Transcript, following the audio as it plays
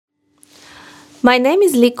My name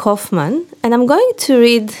is Lee Kaufman, and I'm going to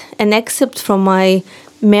read an excerpt from my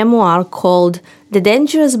memoir called The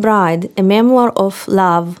Dangerous Bride, a memoir of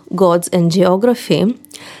love, gods, and geography.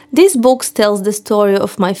 This book tells the story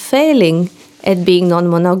of my failing at being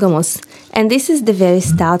non-monogamous, and this is the very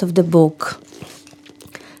start of the book.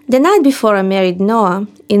 The night before I married Noah,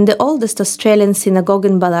 in the oldest Australian synagogue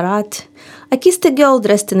in Ballarat, I kissed a girl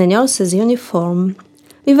dressed in a nurse's uniform.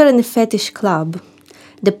 We were in a fetish club.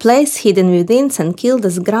 The place hidden within St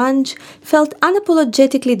Kilda's Grange felt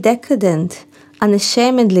unapologetically decadent,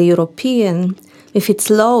 unashamedly European, with its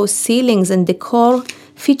low ceilings and decor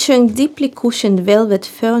featuring deeply cushioned velvet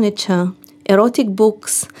furniture, erotic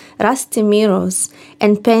books, rusty mirrors,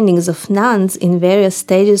 and paintings of nuns in various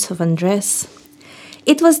stages of undress.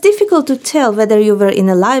 It was difficult to tell whether you were in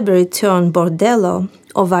a library turned bordello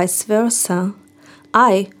or vice versa.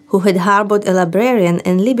 I, who had harbored a librarian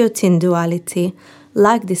and libertine duality,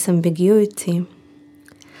 liked this ambiguity.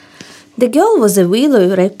 The girl was a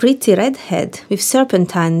willowy, pretty redhead with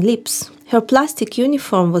serpentine lips. Her plastic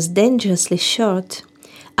uniform was dangerously short.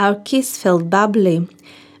 Our kiss felt bubbly,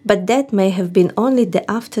 but that may have been only the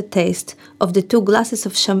aftertaste of the 2 glasses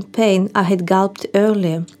of champagne I had gulped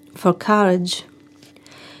earlier, for courage.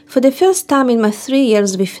 For the first time in my 3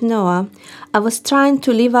 years with Noah, I was trying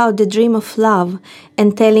to live out the dream of love,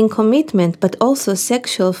 entailing commitment but also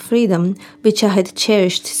sexual freedom, which I had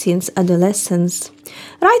cherished since adolescence.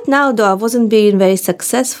 Right now, though, I wasn't being very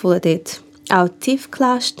successful at it. Our teeth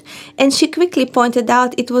clashed, and she quickly pointed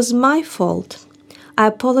out it was my fault. I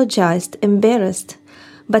apologized, embarrassed,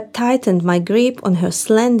 but tightened my grip on her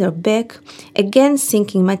slender back, again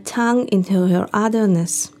sinking my tongue into her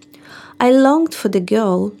otherness. I longed for the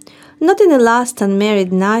girl, not in a last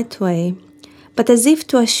unmarried night way, but as if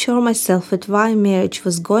to assure myself that my marriage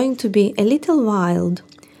was going to be a little wild,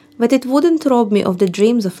 but it wouldn't rob me of the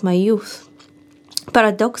dreams of my youth.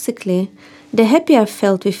 Paradoxically, the happier I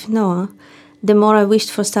felt with Noah, the more I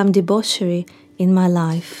wished for some debauchery in my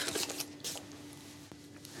life.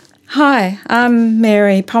 Hi, I'm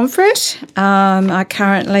Mary Pomfret. I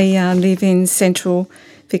currently live in central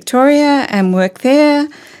Victoria and work there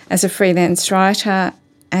as a freelance writer,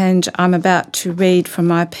 and I'm about to read from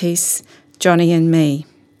my piece, Johnny and Me.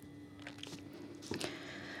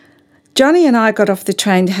 Johnny and I got off the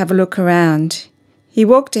train to have a look around. He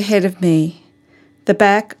walked ahead of me. The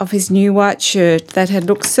back of his new white shirt that had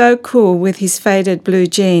looked so cool with his faded blue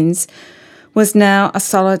jeans was now a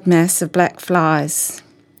solid mass of black flies.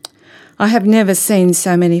 I have never seen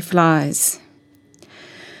so many flies.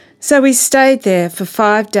 So we stayed there for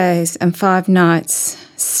 5 days and 5 nights,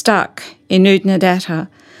 stuck in Oodnadatta,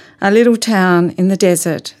 a little town in the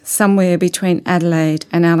desert somewhere between Adelaide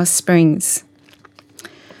and Alice Springs.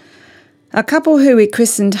 A couple who we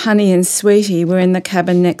christened Honey and Sweetie were in the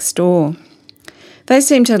cabin next door. They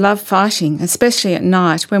seemed to love fighting, especially at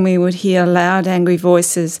night when we would hear loud, angry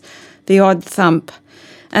voices, the odd thump,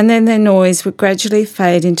 and then their noise would gradually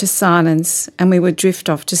fade into silence and we would drift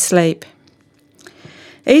off to sleep.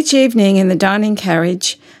 Each evening in the dining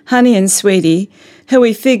carriage, Honey and Sweetie, who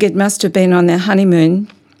we figured must have been on their honeymoon,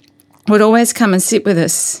 would always come and sit with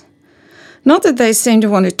us. Not that they seemed to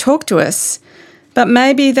want to talk to us, but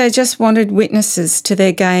maybe they just wanted witnesses to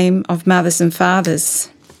their game of mothers and fathers.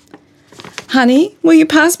 Honey, will you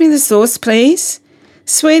pass me the sauce, please?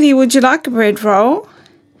 Sweetie, would you like a bread roll?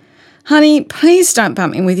 Honey, please don't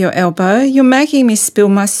bump me with your elbow. You're making me spill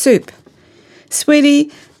my soup.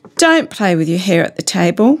 Sweetie, don't play with your hair at the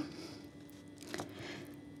table.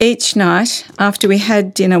 Each night, after we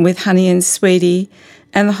had dinner with Honey and Sweetie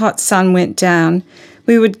and the hot sun went down,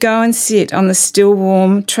 we would go and sit on the still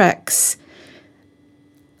warm tracks.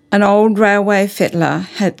 An old railway fettler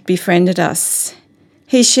had befriended us.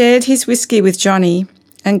 He shared his whiskey with Johnny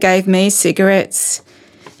and gave me cigarettes.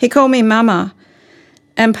 He called me Mama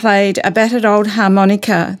and played a battered old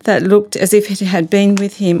harmonica that looked as if it had been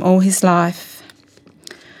with him all his life.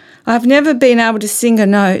 I've never been able to sing a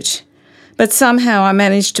note, but somehow I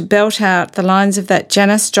managed to belt out the lines of that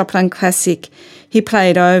Janis Joplin classic he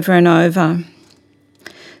played over and over.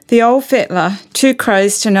 The old fettler, too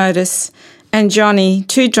crazed to notice, and Johnny,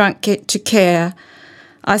 too drunk to care,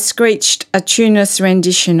 I screeched a tuneless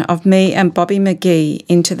rendition of me and Bobby McGee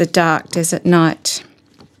into the dark desert night.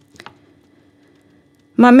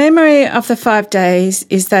 My memory of the 5 days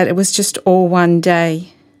is that it was just all one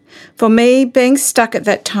day. For me, being stuck at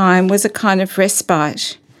that time was a kind of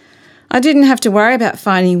respite. I didn't have to worry about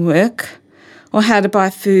finding work or how to buy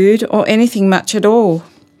food or anything much at all.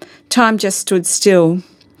 Time just stood still.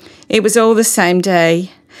 It was all the same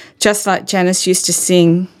day, just like Janice used to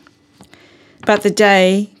sing. But the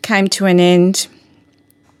day came to an end.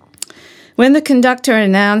 When the conductor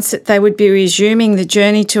announced that they would be resuming the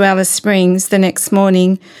journey to Alice Springs the next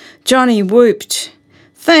morning, Johnny whooped.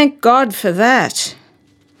 Thank God for that.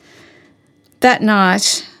 That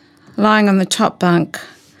night, lying on the top bunk,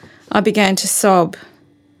 I began to sob.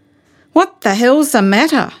 What the hell's the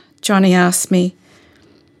matter? Johnny asked me.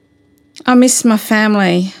 I miss my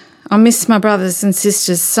family. I miss my brothers and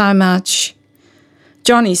sisters so much.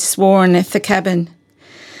 Johnny swore and left the cabin.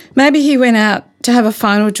 Maybe he went out to have a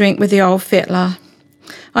final drink with the old fettler.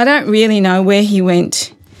 I don't really know where he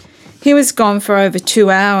went. He was gone for over 2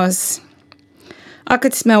 hours. I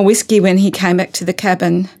could smell whiskey when he came back to the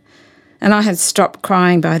cabin, and I had stopped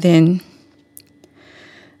crying by then.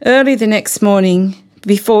 Early the next morning,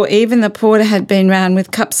 before even the porter had been round with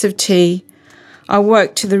cups of tea, I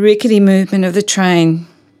woke to the rickety movement of the train.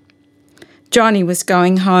 Johnny was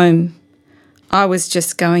going home. I was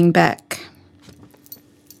just going back.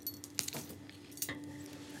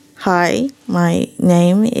 Hi, my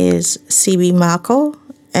name is CB Mako,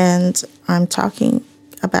 and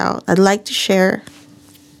I'd like to share.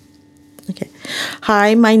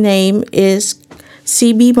 Hi, my name is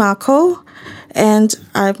CB Mako, and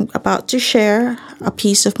I'm about to share a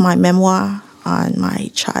piece of my memoir on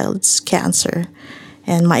my child's cancer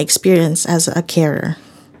and my experience as a carer.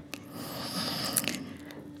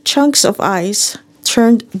 Chunks of ice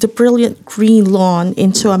turned the brilliant green lawn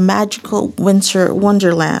into a magical winter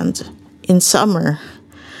wonderland in summer.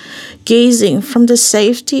 Gazing from the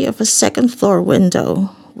safety of a second-floor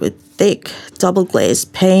window with thick,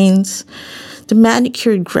 double-glazed panes, the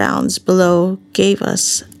manicured grounds below gave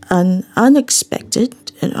us an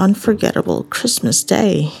unexpected and unforgettable Christmas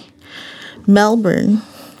day. Melbourne,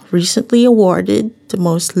 recently awarded the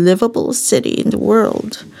most livable city in the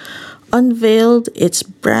world, unveiled its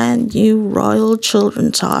brand new Royal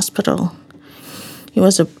Children's Hospital. It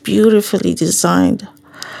was a beautifully designed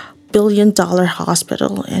billion-dollar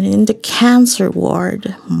hospital, and in the cancer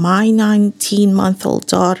ward, my 19-month-old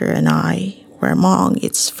daughter and I were among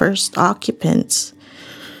its first occupants.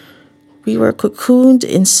 We were cocooned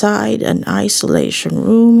inside an isolation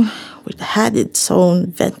room which had its own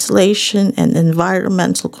ventilation and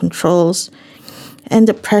environmental controls, and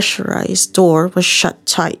the pressurized door was shut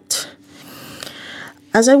tight.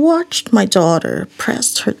 As I watched my daughter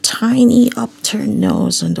press her tiny upturned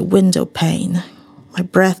nose on the window pane, my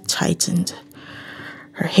breath tightened.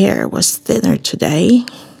 Her hair was thinner today.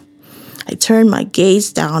 I turned my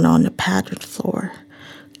gaze down on the patterned floor.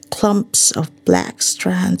 Clumps of black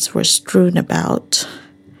strands were strewn about.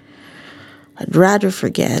 I'd rather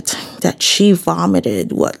forget that she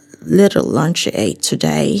vomited what little lunch she ate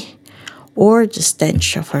today, or the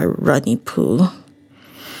stench of her runny poo.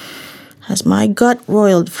 As my gut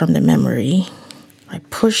roiled from the memory, I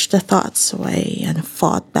pushed the thoughts away and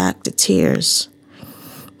fought back the tears.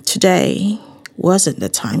 Today wasn't the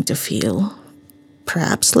time to feel.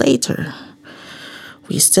 Perhaps later.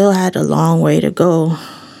 We still had a long way to go.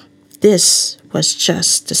 This was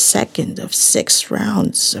just the second of 6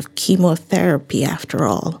 rounds of chemotherapy after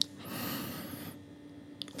all.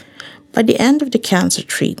 By the end of the cancer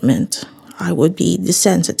treatment, I would be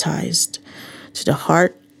desensitized to the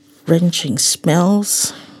heart-wrenching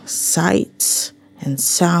smells, sights, and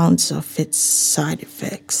sounds of its side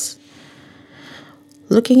effects.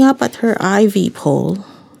 Looking up at her IV pole,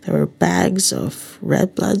 there were bags of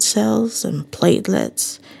red blood cells and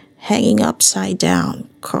platelets hanging upside down,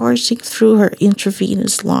 coursing through her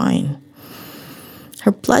intravenous line.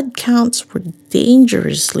 Her blood counts were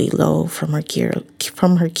dangerously low from her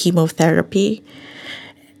chemotherapy,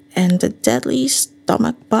 and the deadly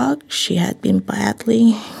stomach bug she had been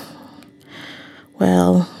battling.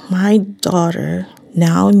 Well, my daughter,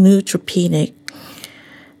 now neutropenic,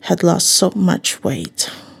 had lost so much weight.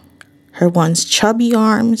 Her once chubby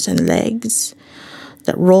arms and legs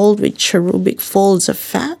that rolled with cherubic folds of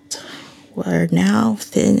fat were now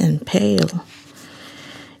thin and pale.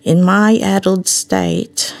 In my addled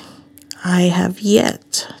state, I have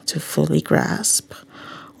yet to fully grasp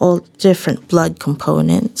all the different blood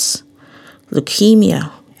components.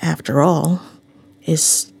 Leukemia, after all,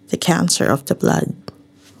 is the cancer of the blood.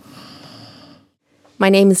 My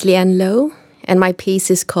name is Lian Lo, and my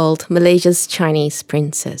piece is called Malaysia's Chinese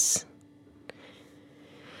Princess.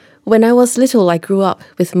 When I was little, I grew up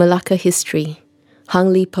with Malacca history,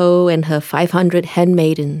 Hung Li Po and her 500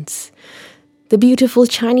 handmaidens, the beautiful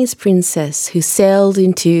Chinese princess who sailed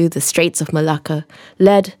into the Straits of Malacca,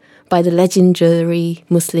 led by the legendary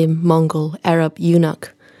Muslim Mongol Arab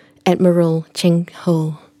eunuch, Admiral Cheng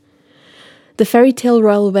Ho. The fairy tale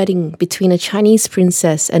royal wedding between a Chinese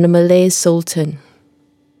princess and a Malay sultan.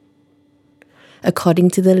 According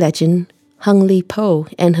to the legend, Hung Lee Po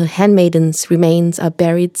and her handmaidens' remains are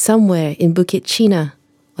buried somewhere in Bukit China,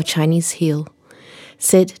 or Chinese Hill,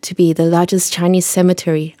 said to be the largest Chinese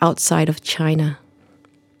cemetery outside of China.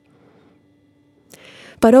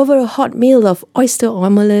 But over a hot meal of oyster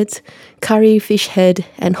omelette, curry fish head,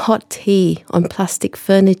 and hot tea on plastic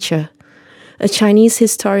furniture, a Chinese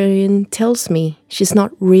historian tells me she's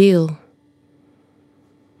not real.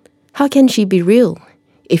 How can she be real?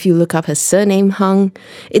 If you look up her surname Hung,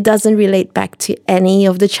 it doesn't relate back to any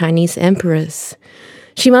of the Chinese emperors.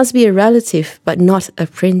 She must be a relative, but not a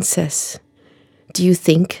princess. Do you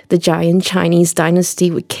think the giant Chinese dynasty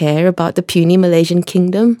would care about the puny Malaysian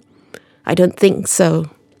kingdom? I don't think so.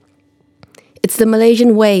 It's the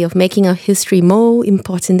Malaysian way of making our history more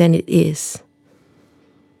important than it is.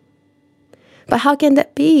 But how can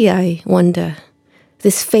that be, I wonder?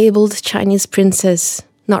 This fabled Chinese princess,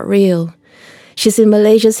 not real. She's in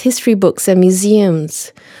Malaysia's history books and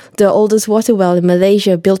museums. The oldest water well in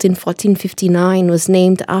Malaysia, built in 1459, was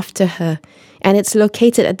named after her, and it's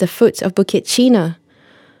located at the foot of Bukit China.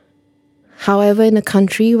 However, in a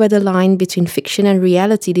country where the line between fiction and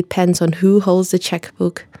reality depends on who holds the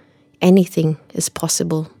checkbook, anything is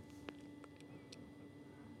possible.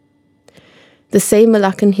 The same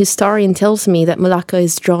Malaccan historian tells me that Malacca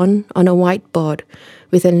is drawn on a whiteboard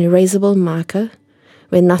with an erasable marker,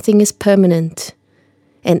 where nothing is permanent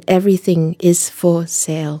and everything is for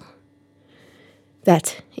sale.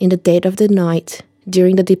 That in the dead of the night,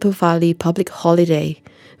 during the Deepavali public holiday,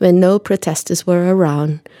 when no protesters were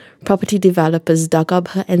around, property developers dug up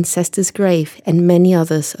her ancestor's grave and many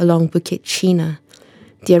others along Bukit China.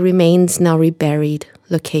 Their remains now reburied,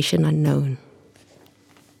 location unknown.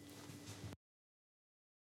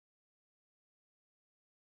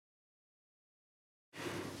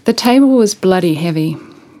 The table was bloody heavy.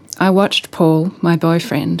 I watched Paul, my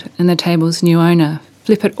boyfriend, and the table's new owner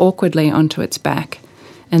flip it awkwardly onto its back,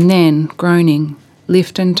 and then, groaning,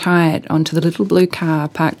 lift and tie it onto the little blue car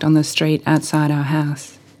parked on the street outside our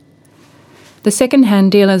house. The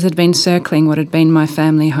second-hand dealers had been circling what had been my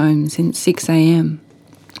family home since 6 a.m,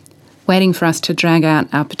 waiting for us to drag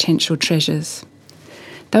out our potential treasures.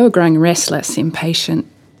 They were growing restless, impatient.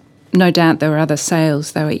 No doubt there were other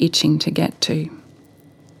sales they were itching to get to.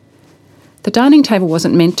 The dining table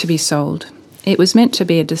wasn't meant to be sold. It was meant to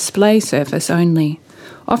be a display surface only,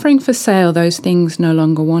 offering for sale those things no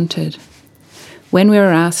longer wanted. When we were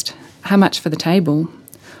asked, how much for the table,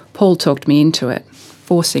 Paul talked me into it,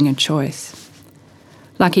 forcing a choice.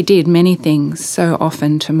 Like he did many things, so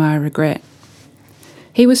often to my regret.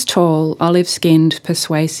 He was tall, olive-skinned,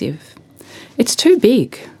 persuasive. It's too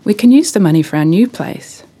big. We can use the money for our new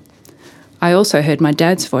place. I also heard my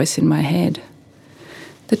dad's voice in my head.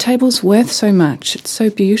 The table's worth so much. It's so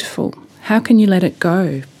beautiful. How can you let it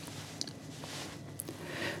go?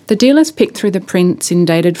 The dealers picked through the prints in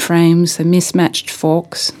dated frames, the mismatched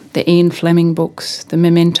forks, the Ian Fleming books, the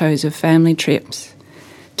mementos of family trips,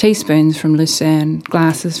 teaspoons from Lucerne,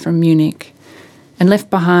 glasses from Munich, and left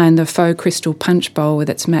behind the faux crystal punch bowl with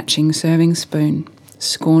its matching serving spoon,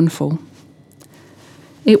 scornful.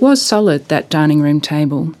 It was solid, that dining room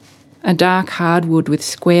table, a dark hardwood with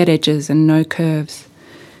squared edges and no curves.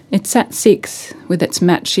 It sat 6, with its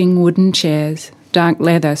matching wooden chairs, dark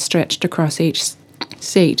leather stretched across each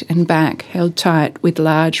seat and back held tight with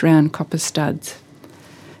large round copper studs.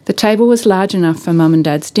 The table was large enough for Mum and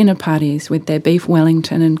Dad's dinner parties with their beef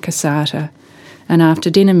Wellington and cassata, and after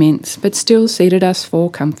dinner mince, but still seated us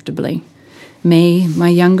 4 comfortably. Me, my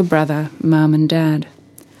younger brother, Mum and Dad.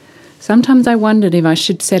 Sometimes I wondered if I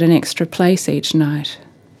should set an extra place each night,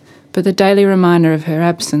 but the daily reminder of her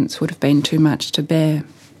absence would have been too much to bear.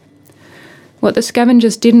 What the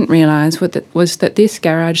scavengers didn't realise was that this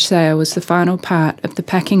garage sale was the final part of the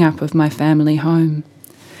packing up of my family home.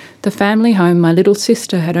 The family home my little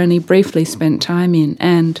sister had only briefly spent time in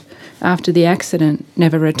and, after the accident,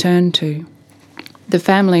 never returned to. The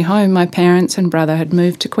family home my parents and brother had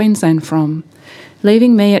moved to Queensland from,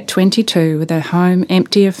 leaving me at 22 with a home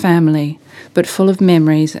empty of family, but full of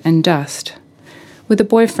memories and dust, with a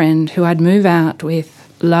boyfriend who I'd move out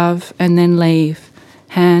with, love and then leave,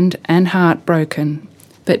 hand and heart broken,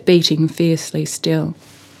 but beating fiercely still.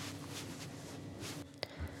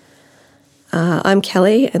 I'm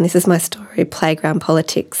Kelly, and this is my story, Playground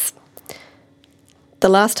Politics. The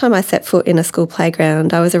last time I set foot in a school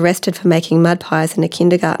playground, I was arrested for making mud pies in a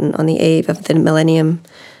kindergarten on the eve of the millennium,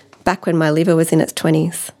 back when my liver was in its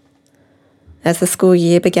 20s. As the school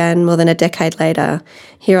year began more than a decade later,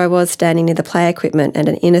 here I was standing near the play equipment at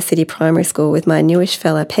an inner city primary school with my newish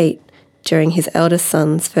fella Pete, during his eldest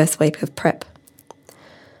son's first week of prep.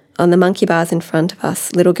 On the monkey bars in front of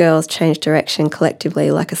us, little girls changed direction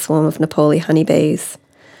collectively like a swarm of Nepali honeybees.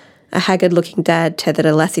 A haggard-looking dad tethered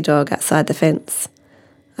a lassie dog outside the fence.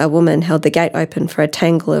 A woman held the gate open for a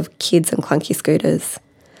tangle of kids and clunky scooters.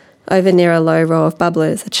 Over near a low row of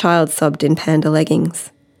bubblers, a child sobbed in panda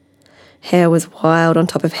leggings. Hair was wild on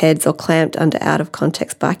top of heads or clamped under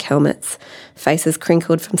out-of-context bike helmets, faces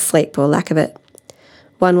crinkled from sleep or lack of it.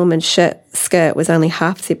 One woman's skirt was only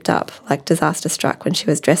half zipped up, like disaster struck when she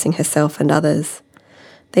was dressing herself and others.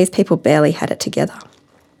 These people barely had it together.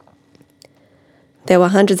 There were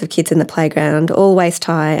hundreds of kids in the playground, all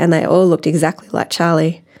waist-high, and they all looked exactly like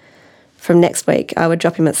Charlie. From next week, I would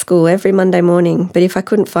drop him at school every Monday morning, but if I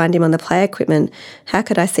couldn't find him on the play equipment, how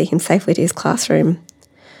could I see him safely to his classroom?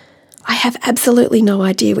 "I have absolutely no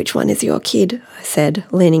idea which one is your kid," I said,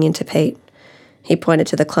 leaning into Pete. He pointed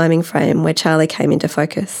to the climbing frame where Charlie came into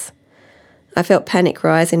focus. I felt panic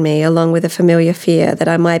rise in me, along with a familiar fear that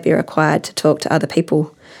I might be required to talk to other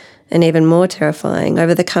people. And even more terrifying,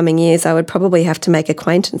 over the coming years I would probably have to make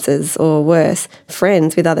acquaintances, or worse,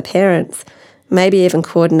 friends with other parents, maybe even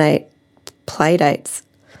coordinate play dates.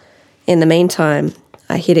 In the meantime,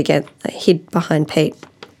 I hid behind Pete.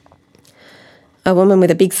 A woman with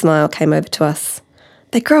a big smile came over to us.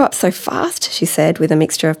 "They grow up so fast," she said, with a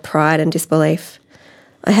mixture of pride and disbelief.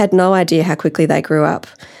 I had no idea how quickly they grew up,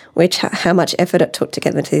 how much effort it took to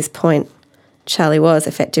get them to this point. Charlie was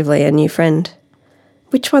effectively a new friend.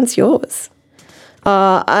 "Which one's yours?"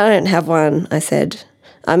 I don't have one," I said.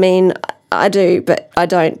 "I mean, I do, but I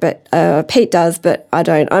don't, but Pete does, but I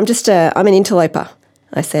don't. I'm an interloper,"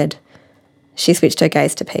 I said. She switched her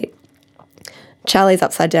gaze to Pete. "Charlie's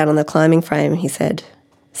upside down on the climbing frame," he said.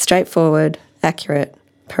 Straightforward, accurate,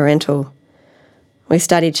 parental. We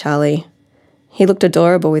studied Charlie. He looked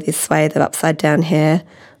adorable with his swathe of upside-down hair,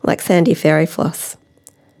 like sandy fairy floss.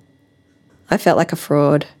 I felt like a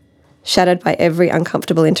fraud. Shattered by every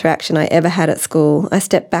uncomfortable interaction I ever had at school, I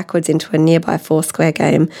stepped backwards into a nearby Foursquare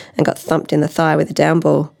game and got thumped in the thigh with a down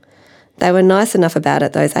ball. They were nice enough about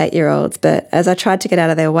it, those 8-year-olds, but as I tried to get out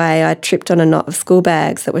of their way, I tripped on a knot of school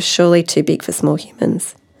bags that was surely too big for small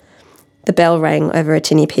humans. The bell rang over a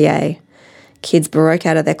tinny PA. Kids broke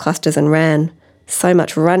out of their clusters and ran. So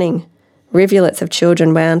much running. Rivulets of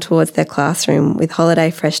children wound towards their classroom, with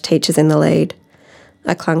holiday-fresh teachers in the lead.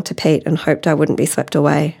 I clung to Pete and hoped I wouldn't be swept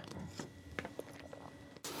away.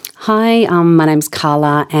 Hi, my name's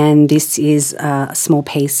Carla, and this is a small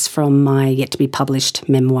piece from my yet-to-be-published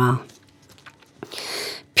memoir.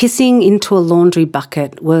 Pissing into a laundry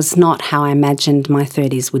bucket was not how I imagined my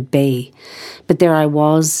 30s would be, but there I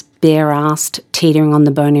was, bare-assed, teetering on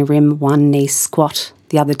the bony rim, one knee squat,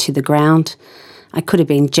 the other to the ground. I could have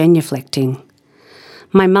been genuflecting.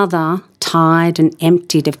 My mother, tired and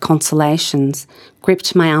emptied of consolations,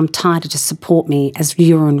 gripped my arm tighter to support me as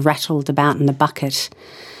urine rattled about in the bucket.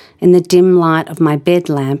 In the dim light of my bed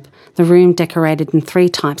lamp, the room decorated in 3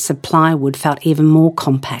 types of plywood felt even more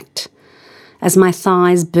compact. As my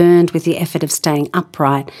thighs burned with the effort of staying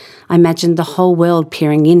upright, I imagined the whole world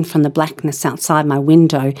peering in from the blackness outside my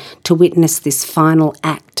window to witness this final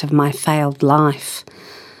act of my failed life.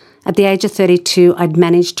 At the age of 32, I'd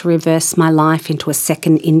managed to reverse my life into a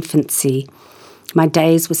second infancy. My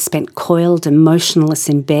days were spent coiled and motionless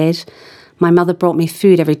in bed. My mother brought me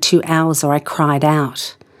food every 2 hours or I cried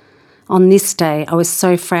out. On this day, I was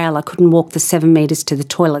so frail I couldn't walk the 7 metres to the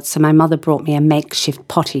toilet, so my mother brought me a makeshift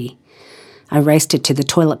potty. I raced it to the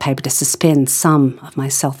toilet paper to suspend some of my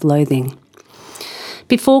self-loathing.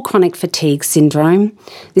 Before chronic fatigue syndrome,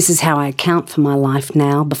 this is how I account for my life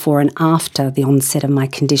now, before and after the onset of my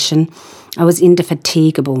condition, I was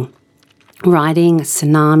indefatigable. Riding a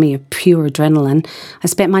tsunami of pure adrenaline, I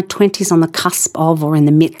spent my 20s on the cusp of or in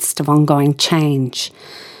the midst of ongoing change.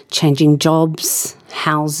 Changing jobs,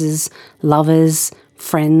 houses, lovers,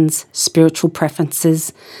 friends, spiritual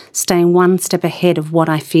preferences, staying one step ahead of what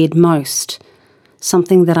I feared most,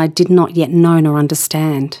 something that I did not yet know nor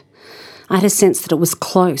understand. I had a sense that it was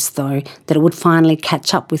close, though, that it would finally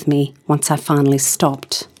catch up with me once I finally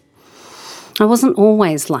stopped. I wasn't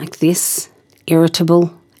always like this,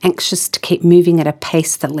 irritable, anxious to keep moving at a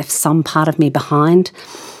pace that left some part of me behind.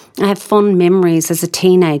 I have fond memories as a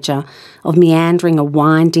teenager of meandering a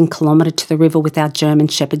winding kilometre to the river with our German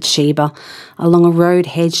shepherd Sheba, along a road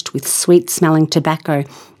hedged with sweet-smelling tobacco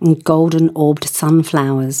and golden-orbed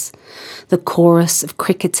sunflowers. The chorus of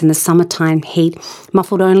crickets in the summertime heat,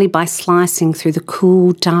 muffled only by slicing through the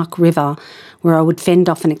cool, dark river, where I would fend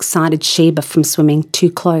off an excited Sheba from swimming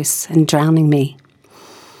too close and drowning me.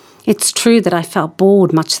 It's true that I felt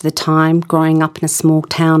bored much of the time growing up in a small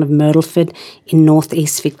town of Myrtleford in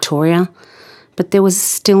northeast Victoria, But there was a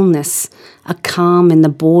stillness, a calm in the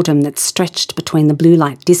boredom that stretched between the blue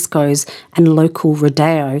light discos and local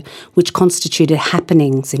rodeo, which constituted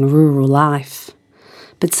happenings in rural life.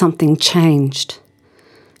 But something changed.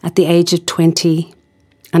 At the age of 20,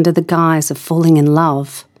 under the guise of falling in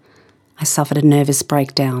love, I suffered a nervous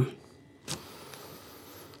breakdown.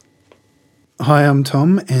 Hi, I'm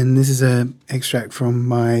Tom, and this is an extract from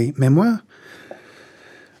my memoir.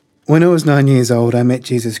 When I was 9 years old, I met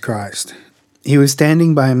Jesus Christ. He was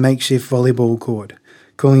standing by a makeshift volleyball court,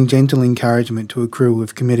 calling gentle encouragement to a crew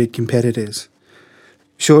of committed competitors.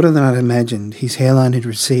 Shorter than I'd imagined, his hairline had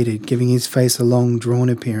receded, giving his face a long, drawn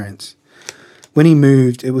appearance. When he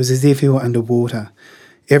moved, it was as if he were underwater,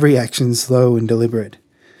 every action slow and deliberate.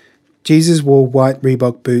 Jesus wore white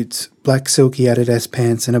Reebok boots, black silky Adidas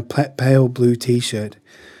pants and a pale blue t-shirt.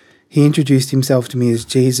 He introduced himself to me as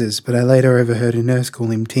Jesus, but I later overheard a nurse call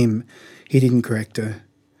him Tim. He didn't correct her.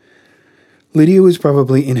 Lydia was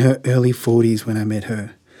probably in her early 40s when I met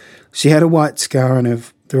her. She had a white scar on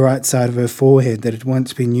the right side of her forehead that had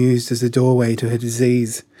once been used as a doorway to her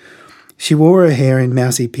disease. She wore her hair in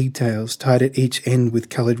mousy pigtails, tied at each end with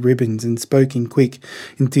coloured ribbons, and spoke in quick,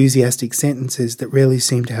 enthusiastic sentences that rarely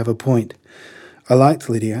seemed to have a point. I liked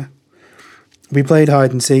Lydia. We played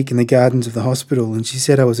hide and seek in the gardens of the hospital, and she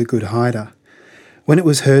said I was a good hider. When it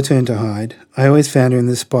was her turn to hide, I always found her in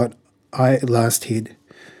the spot I last hid.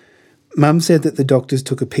 Mum said that the doctors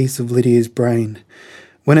took a piece of Lydia's brain.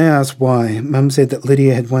 When I asked why, Mum said that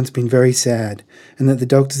Lydia had once been very sad, and that the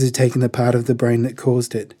doctors had taken the part of the brain that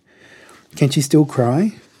caused it. Can she still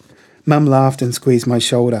cry? Mum laughed and squeezed my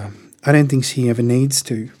shoulder. I don't think she ever needs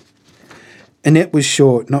to. Annette was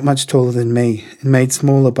short, not much taller than me, and made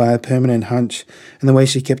smaller by a permanent hunch and the way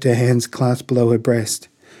she kept her hands clasped below her breast.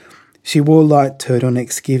 She wore light turtleneck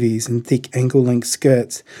skivvies and thick ankle-length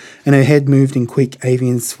skirts, and her head moved in quick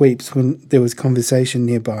avian sweeps when there was conversation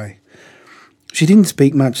nearby. She didn't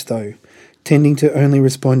speak much, though, tending to only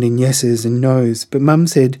respond in yeses and nos, but Mum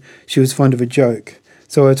said she was fond of a joke,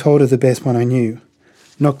 so I told her the best one I knew.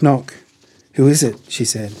 Knock, knock. Who is it? She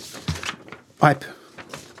said. I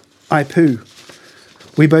poo.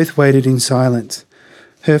 We both waited in silence,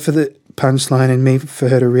 her for the punchline and me for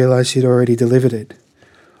her to realise she'd already delivered it.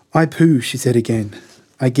 I poo, she said again.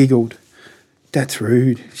 I giggled. That's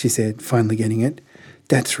rude, she said, finally getting it.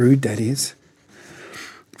 That's rude, that is.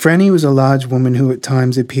 Franny was a large woman who at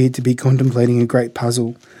times appeared to be contemplating a great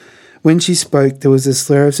puzzle. When she spoke, there was a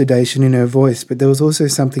slur of sedation in her voice, but there was also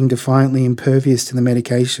something defiantly impervious to the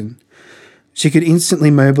medication. She could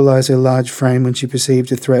instantly mobilise her large frame when she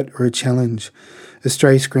perceived a threat or a challenge, a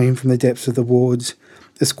stray scream from the depths of the wards,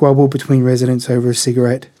 a squabble between residents over a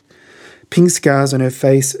cigarette. Pink scars on her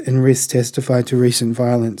face and wrists testified to recent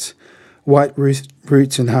violence. White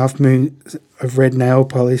roots and half-moons of red nail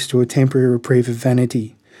polish to a temporary reprieve of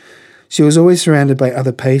vanity. She was always surrounded by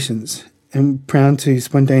other patients, and prone to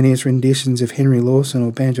spontaneous renditions of Henry Lawson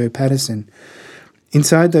or Banjo Patterson.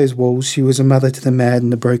 Inside those walls, she was a mother to the mad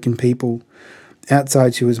and the broken people.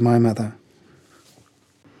 Outside, she was my mother.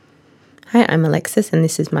 Hi, I'm Alexis, and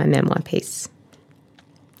this is my memoir piece.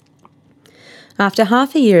 After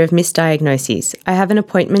half a year of misdiagnoses, I have an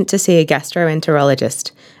appointment to see a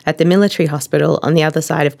gastroenterologist at the military hospital on the other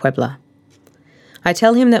side of Puebla. I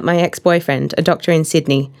tell him that my ex-boyfriend, a doctor in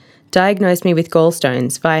Sydney, diagnosed me with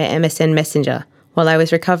gallstones via MSN Messenger while I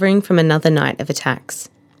was recovering from another night of attacks.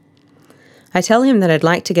 I tell him that I'd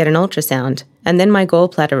like to get an ultrasound and then my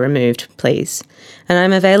gallbladder removed, please, and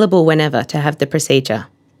I'm available whenever to have the procedure.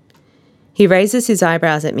 He raises his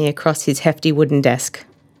eyebrows at me across his hefty wooden desk.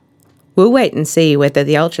 We'll wait and see whether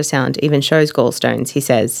the ultrasound even shows gallstones, he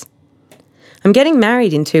says. I'm getting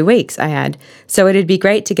married in 2 weeks, I add, so it'd be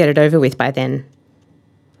great to get it over with by then.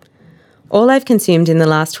 All I've consumed in the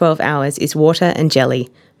last 12 hours is water and jelly,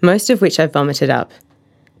 most of which I've vomited up.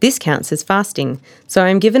 This counts as fasting, so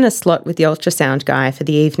I'm given a slot with the ultrasound guy for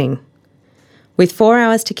the evening. With 4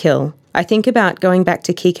 hours to kill, I think about going back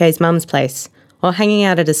to Kike's mum's place or hanging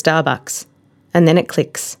out at a Starbucks, and then it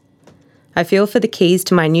clicks. I feel for the keys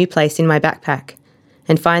to my new place in my backpack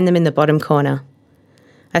and find them in the bottom corner.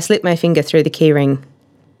 I slip my finger through the keyring.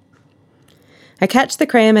 I catch the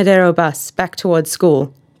Crea Madero bus back towards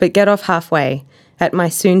school, but get off halfway at my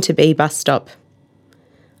soon-to-be bus stop.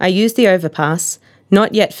 I use the overpass,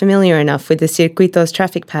 not yet familiar enough with the Circuito's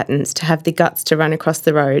traffic patterns to have the guts to run across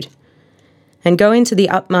the road, and go into the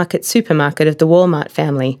upmarket supermarket of the Walmart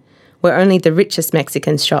family, where only the richest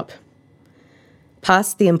Mexicans shop.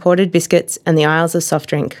 Past the imported biscuits and the aisles of soft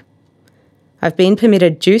drink. I've been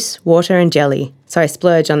permitted juice, water and jelly, so I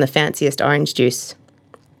splurge on the fanciest orange juice.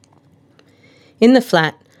 In the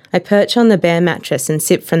flat, I perch on the bare mattress and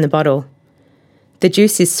sip from the bottle. The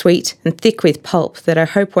juice is sweet and thick with pulp that I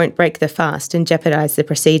hope won't break the fast and jeopardise the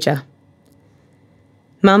procedure.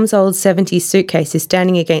 Mum's old 70s suitcase is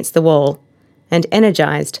standing against the wall, and,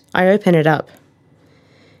 energised, I open it up.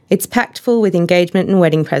 It's packed full with engagement and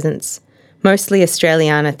wedding presents, mostly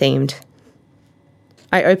Australiana themed.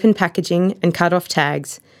 I open packaging and cut off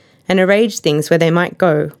tags and arrange things where they might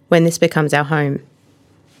go when this becomes our home.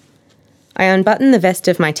 I unbutton the vest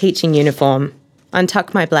of my teaching uniform,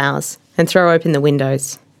 untuck my blouse, and throw open the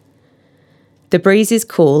windows. The breeze is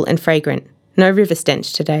cool and fragrant, no river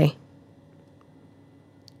stench today.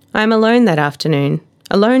 I am alone that afternoon,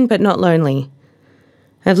 alone but not lonely.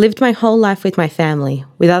 I've lived my whole life with my family,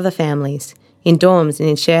 with other families, in dorms and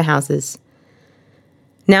in share houses.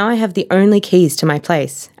 Now I have the only keys to my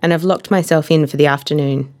place, and I've locked myself in for the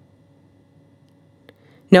afternoon.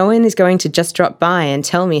 No one is going to just drop by and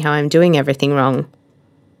tell me how I'm doing everything wrong.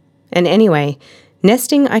 And anyway,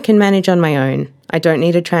 nesting I can manage on my own. I don't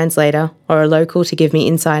need a translator or a local to give me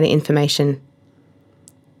insider information.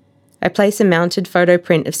 I place a mounted photo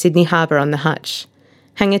print of Sydney Harbour on the hutch,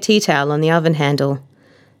 hang a tea towel on the oven handle,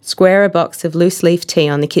 square a box of loose leaf tea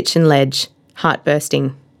on the kitchen ledge, heart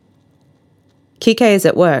bursting. Kike is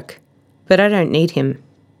at work, but I don't need him.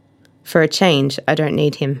 For a change, I don't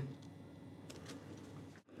need him.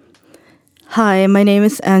 Hi, my name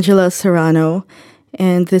is Angela Serrano,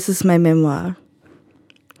 and this is my memoir.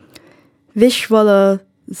 Vishwala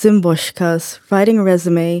Zimboshka's Writing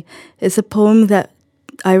Resume is a poem that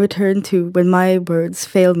I return to when my words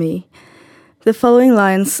fail me. The following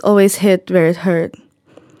lines always hit where it hurt.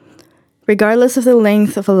 Regardless of the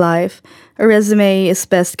length of a life, a resume is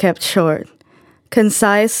best kept short.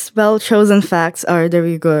 Concise, well-chosen facts are de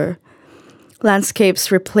rigueur.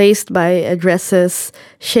 Landscapes replaced by addresses,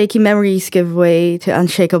 shaky memories give way to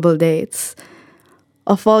unshakable dates.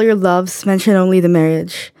 Of all your loves, mention only the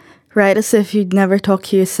marriage. Write as if you'd never talk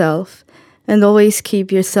to yourself, and always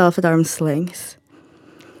keep yourself at arm's length.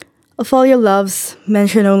 Of all your loves,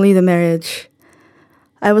 mention only the marriage.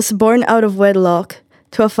 I was born out of wedlock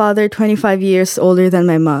to a father 25 years older than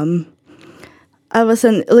my mom. I was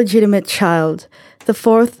an illegitimate child, the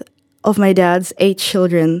fourth of my dad's 8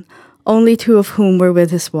 children, only 2 of whom were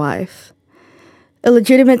with his wife.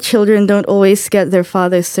 Illegitimate children don't always get their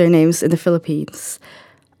father's surnames in the Philippines.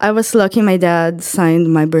 I was lucky my dad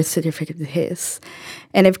signed my birth certificate to his,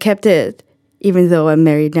 and I've kept it, even though I'm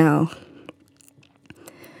married now.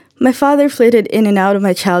 My father flitted in and out of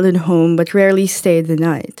my childhood home, but rarely stayed the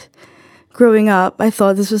night. Growing up, I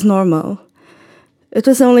thought this was normal. It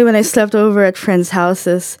was only when I slept over at friends'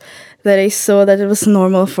 houses that I saw that it was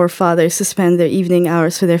normal for fathers to spend their evening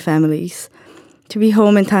hours with their families, to be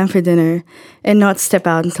home in time for dinner, and not step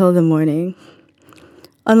out until the morning.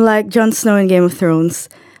 Unlike Jon Snow in Game of Thrones,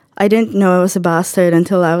 I didn't know I was a bastard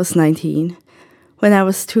until I was 19, when I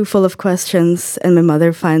was too full of questions and my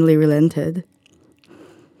mother finally relented.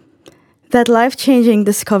 That life-changing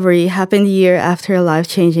discovery happened a year after a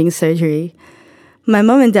life-changing surgery. My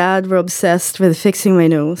mom and dad were obsessed with fixing my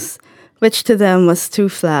nose, which to them was too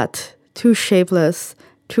flat, too shapeless,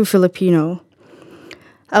 too Filipino.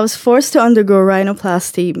 I was forced to undergo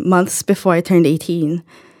rhinoplasty months before I turned 18.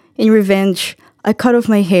 In revenge, I cut off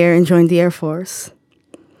my hair and joined the Air Force.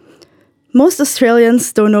 Most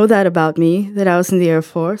Australians don't know that about me, that I was in the Air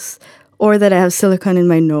Force, or that I have silicone in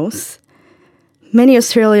my nose. Many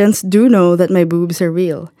Australians do know that my boobs are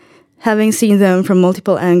real, having seen them from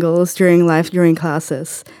multiple angles during life-during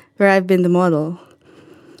classes, where I've been the model.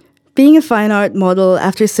 Being a fine art model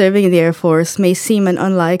after serving in the Air Force may seem an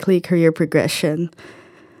unlikely career progression,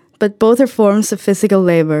 but both are forms of physical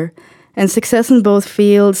labor, and success in both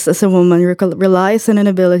fields as a woman relies on an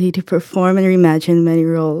ability to perform and reimagine many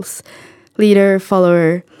roles: leader,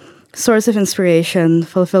 follower, source of inspiration,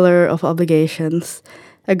 fulfiller of obligations,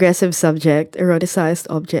 aggressive subject, eroticized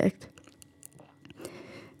object.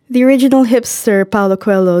 The original hipster Paulo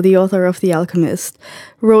Coelho, the author of The Alchemist,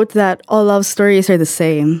 wrote that all love stories are the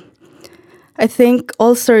same. I think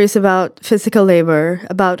all stories about physical labor,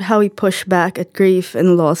 about how we push back at grief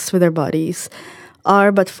and loss with our bodies,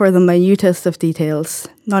 are, but for the minutest of details,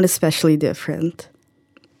 not especially different.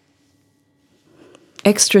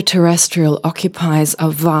 Extraterrestrial occupies a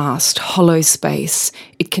vast, hollow space.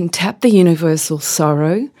 It can tap the universal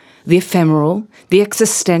sorrow, the ephemeral, the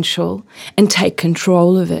existential, and take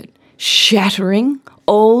control of it, shattering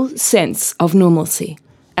all sense of normalcy.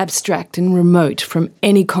 Abstract and remote from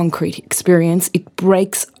any concrete experience, it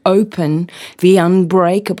breaks open the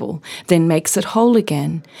unbreakable, then makes it whole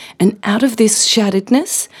again. And out of this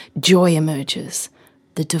shatteredness, joy emerges,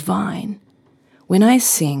 the divine. When I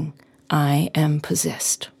sing, I am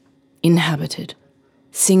possessed, inhabited.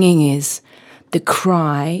 Singing is the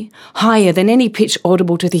cry, higher than any pitch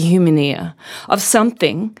audible to the human ear, of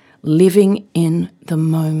something living in the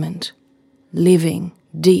moment, living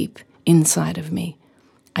deep inside of me.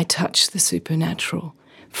 I touched the supernatural,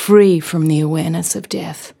 free from the awareness of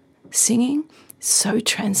death. Singing, so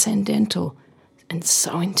transcendental and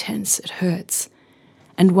so intense it hurts.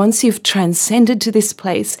 And once you've transcended to this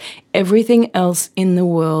place, everything else in the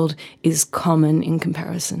world is common in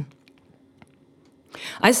comparison.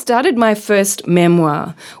 I started my first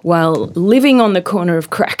memoir while living on the corner of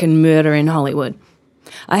crack and murder in Hollywood.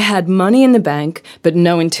 I had money in the bank, but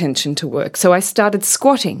no intention to work, so I started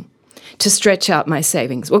squatting to stretch out my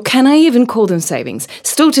savings. Well, can I even call them savings?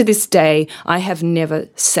 Still to this day, I have never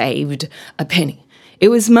saved a penny. It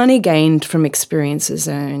was money gained from experiences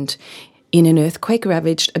earned in an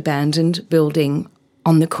earthquake-ravaged, abandoned building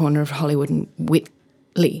on the corner of Hollywood and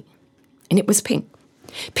Whitley. And it was pink.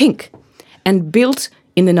 Pink. And built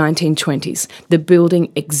in the 1920s, the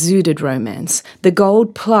building exuded romance. The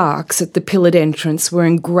gold plaques at the pillared entrance were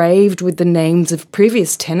engraved with the names of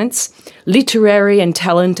previous tenants, literary and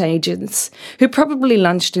talent agents, who probably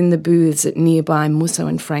lunched in the booths at nearby Musso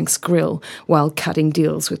and Frank's Grill while cutting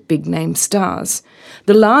deals with big-name stars.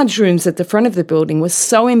 The large rooms at the front of the building were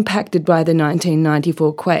so impacted by the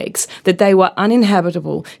 1994 quakes that they were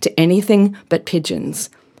uninhabitable to anything but pigeons.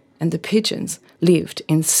 And the pigeons lived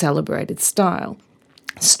in celebrated style,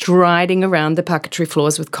 striding around the parquetry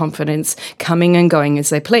floors with confidence, coming and going as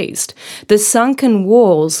they pleased. The sunken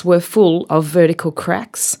walls were full of vertical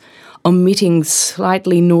cracks, emitting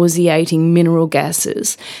slightly nauseating mineral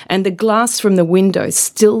gases, and the glass from the windows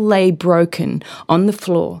still lay broken on the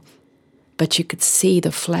floor. But you could see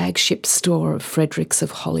the flagship store of Fredericks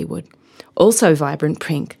of Hollywood, also vibrant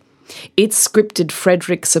pink. Its scripted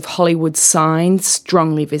Fredericks of Hollywood sign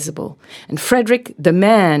strongly visible. And Frederick, the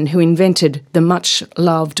man who invented the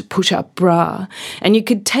much-loved push-up bra. And you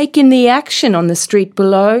could take in the action on the street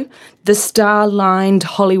below, the star-lined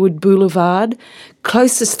Hollywood Boulevard,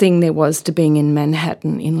 closest thing there was to being in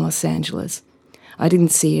Manhattan in Los Angeles. I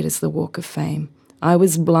didn't see it as the Walk of Fame. I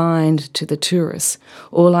was blind to the tourists.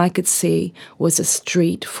 All I could see was a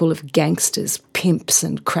street full of gangsters, pimps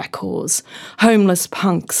and crack whores, homeless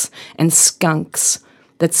punks and skunks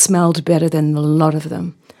that smelled better than the lot of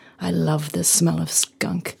them. I loved the smell of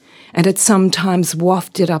skunk, and it sometimes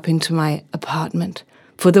wafted up into my apartment,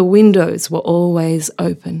 for the windows were always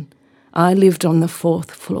open. I lived on the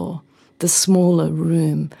 4th floor, the smaller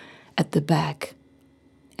room at the back,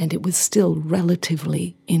 and it was still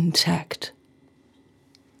relatively intact.